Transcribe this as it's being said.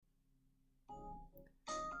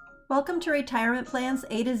Welcome to Retirement Plans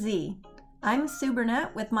A to Z. I'm Sue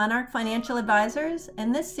Burnett with Monarch Financial Advisors,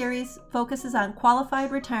 and this series focuses on qualified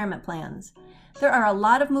retirement plans. There are a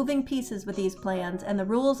lot of moving pieces with these plans, and the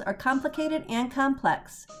rules are complicated and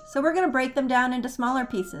complex, so we're going to break them down into smaller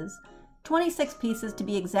pieces, 26 pieces to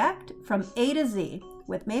be exact, from A to Z,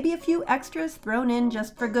 with maybe a few extras thrown in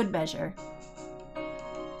just for good measure.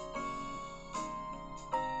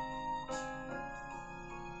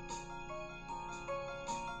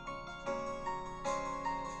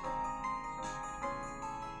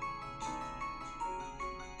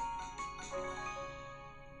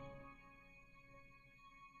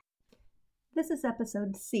 This is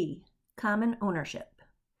episode C, Common Ownership.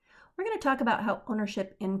 We're going to talk about how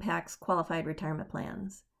ownership impacts qualified retirement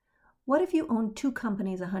plans. What if you own two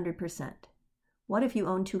companies 100%? What if you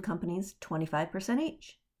own two companies 25%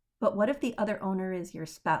 each? But what if the other owner is your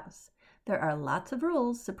spouse? There are lots of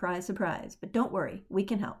rules, surprise, surprise, but don't worry, we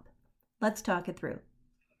can help. Let's talk it through.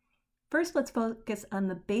 First, let's focus on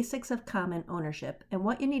the basics of common ownership and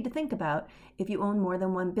what you need to think about if you own more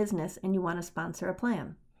than one business and you want to sponsor a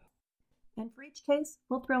plan. And for each case,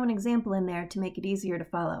 we'll throw an example in there to make it easier to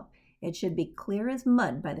follow. It should be clear as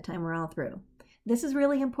mud by the time we're all through. This is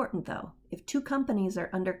really important though. If two companies are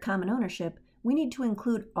under common ownership, we need to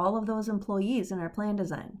include all of those employees in our plan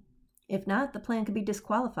design. If not, the plan could be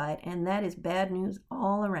disqualified, and that is bad news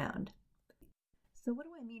all around. So what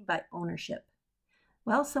do I mean by ownership?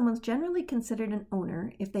 Well, someone's generally considered an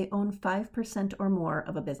owner if they own 5% or more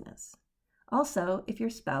of a business. Also, if your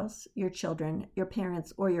spouse, your children, your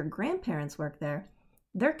parents, or your grandparents work there,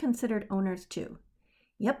 they're considered owners too.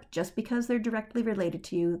 Yep, just because they're directly related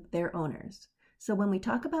to you, they're owners. So when we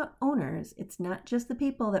talk about owners, it's not just the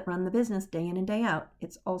people that run the business day in and day out,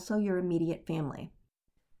 it's also your immediate family.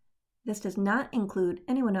 This does not include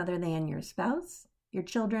anyone other than your spouse, your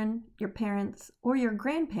children, your parents, or your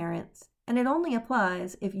grandparents, and it only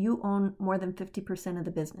applies if you own more than 50% of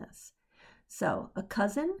the business. So a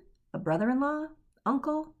cousin, a brother-in-law,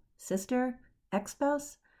 uncle, sister,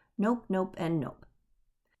 ex-spouse, nope, nope, and nope.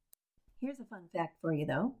 Here's a fun fact for you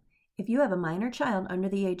though. If you have a minor child under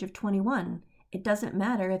the age of 21, it doesn't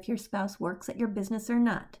matter if your spouse works at your business or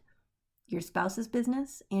not. Your spouse's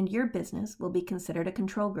business and your business will be considered a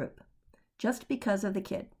control group, just because of the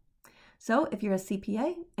kid. So if you're a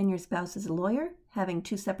CPA and your spouse is a lawyer, having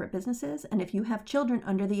two separate businesses, and if you have children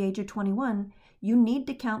under the age of 21, you need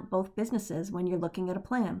to count both businesses when you're looking at a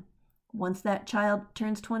plan. Once that child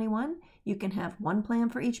turns 21, you can have one plan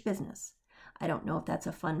for each business. I don't know if that's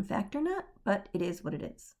a fun fact or not, but it is what it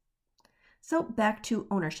is. So back to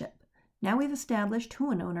ownership. Now we've established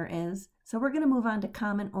who an owner is, so we're going to move on to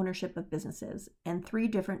common ownership of businesses and three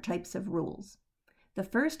different types of rules. The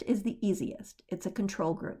first is the easiest. It's a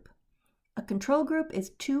control group. A control group is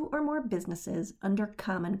two or more businesses under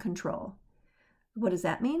common control. What does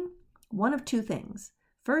that mean? One of two things.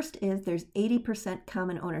 First is there's 80%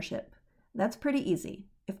 common ownership. That's pretty easy.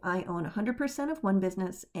 If I own 100% of one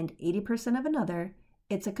business and 80% of another,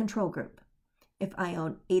 it's a control group. If I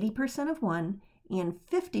own 80% of one and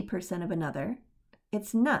 50% of another,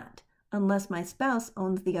 it's not, unless my spouse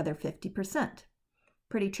owns the other 50%.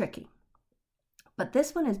 Pretty tricky. But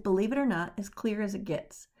this one is, believe it or not, as clear as it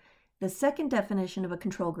gets. The second definition of a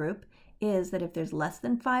control group is that if there's less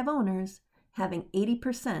than 5 owners having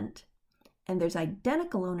 80% and there's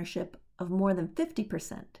identical ownership of more than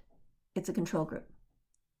 50%, it's a control group.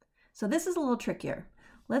 So this is a little trickier.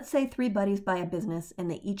 Let's say 3 buddies buy a business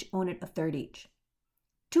and they each own it a third each.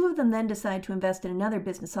 2 of them then decide to invest in another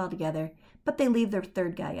business altogether, but they leave their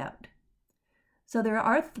third guy out. So there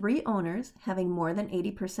are 3 owners having more than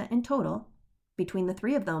 80% in total. Between the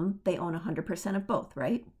 3 of them, they own 100% of both,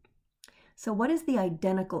 right? So what is the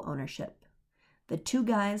identical ownership? The 2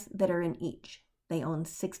 guys that are in each. They own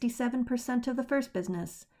 67% of the first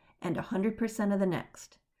business and 100% of the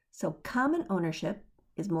next. So common ownership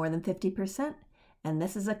is more than 50%, and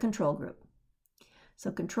this is a control group.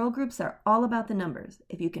 So control groups are all about the numbers.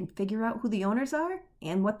 If you can figure out who the owners are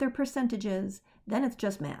and what their percentage is, then it's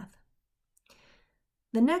just math.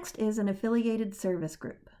 The next is an affiliated service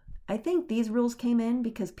group. I think these rules came in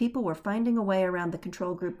because people were finding a way around the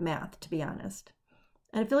control group math, to be honest.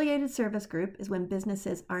 An affiliated service group is when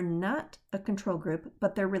businesses are not a control group,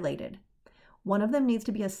 but they're related. One of them needs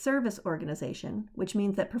to be a service organization, which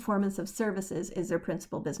means that performance of services is their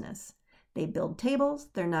principal business. They build tables,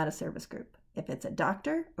 they're not a service group. If it's a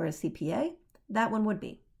doctor or a CPA, that one would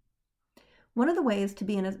be. One of the ways to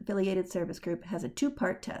be an affiliated service group has a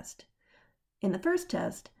 2-part test. In the first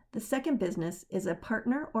test, the second business is a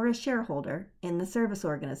partner or a shareholder in the service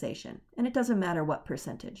organization, and it doesn't matter what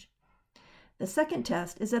percentage. The second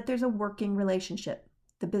test is that there's a working relationship.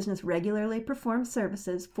 The business regularly performs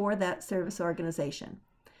services for that service organization.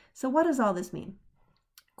 So what does all this mean?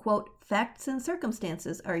 Quote, facts and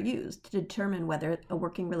circumstances are used to determine whether a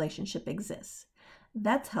working relationship exists.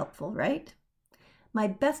 That's helpful, right? My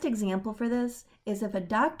best example for this is if a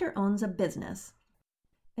doctor owns a business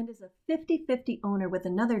and is a 50-50 owner with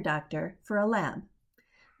another doctor for a lab.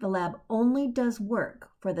 The lab only does work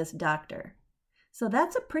for this doctor. So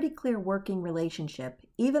that's a pretty clear working relationship,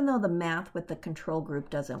 even though the math with the control group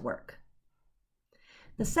doesn't work.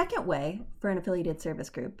 The second way for an affiliated service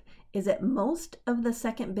group is that most of the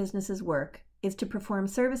second business's work is to perform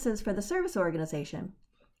services for the service organization,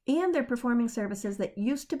 and they're performing services that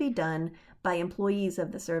used to be done by employees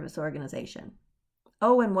of the service organization.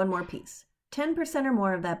 Oh, and one more piece. 10% or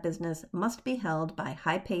more of that business must be held by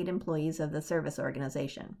high-paid employees of the service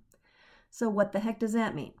organization. So what the heck does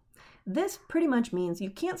that mean? This pretty much means you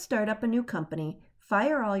can't start up a new company,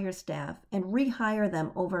 fire all your staff, and rehire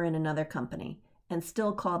them over in another company, and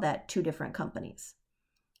still call that two different companies.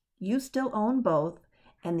 You still own both,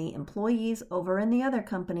 and the employees over in the other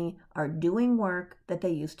company are doing work that they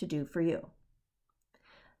used to do for you.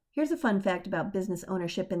 Here's a fun fact about business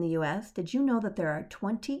ownership in the U.S. Did you know that there are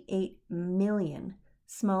 28 million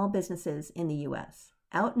small businesses in the U.S.,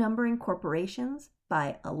 outnumbering corporations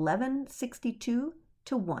by 1162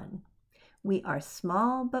 to 1? We are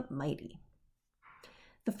small but mighty.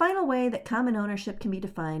 The final way that common ownership can be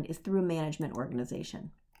defined is through a management organization.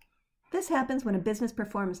 This happens when a business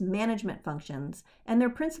performs management functions and their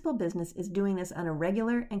principal business is doing this on a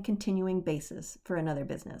regular and continuing basis for another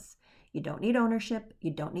business. You don't need ownership. You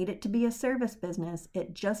don't need it to be a service business.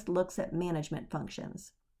 It just looks at management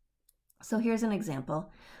functions. So here's an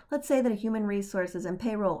example. Let's say that a human resources and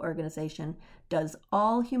payroll organization does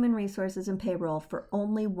all human resources and payroll for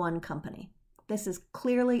only one company. This is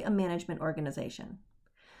clearly a management organization.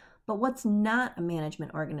 But what's not a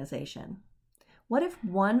management organization? What if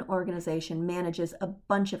one organization manages a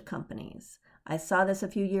bunch of companies? I saw this a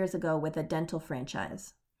few years ago with a dental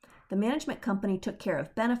franchise. The management company took care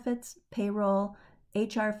of benefits, payroll,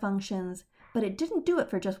 HR functions, but it didn't do it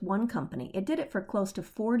for just one company. It did it for close to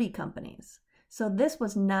 40 companies. So this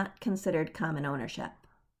was not considered common ownership.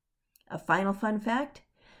 A final fun fact,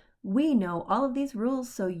 we know all of these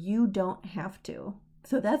rules so you don't have to.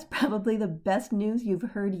 So that's probably the best news you've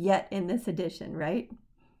heard yet in this edition, right?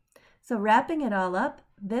 So wrapping it all up,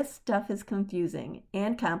 this stuff is confusing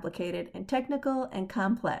and complicated and technical and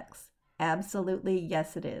complex. Absolutely,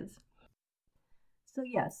 yes it is. So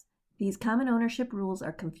yes, these common ownership rules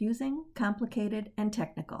are confusing, complicated, and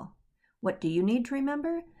technical. What do you need to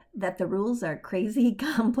remember? That the rules are crazy,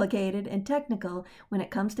 complicated, and technical when it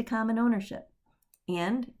comes to common ownership.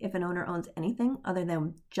 And if an owner owns anything other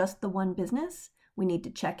than just the one business, we need to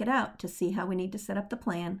check it out to see how we need to set up the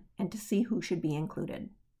plan and to see who should be included.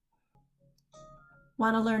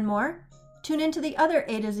 Want to learn more? Tune into the other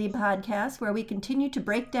A to Z podcasts where we continue to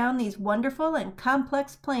break down these wonderful and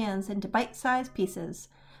complex plans into bite-sized pieces.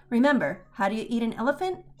 Remember, how do you eat an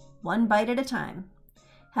elephant? One bite at a time.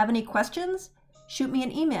 Have any questions? Shoot me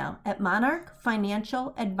an email at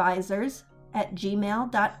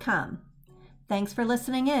monarchfinancialadvisors@gmail.com. Thanks for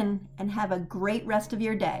listening in and have a great rest of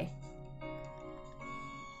your day.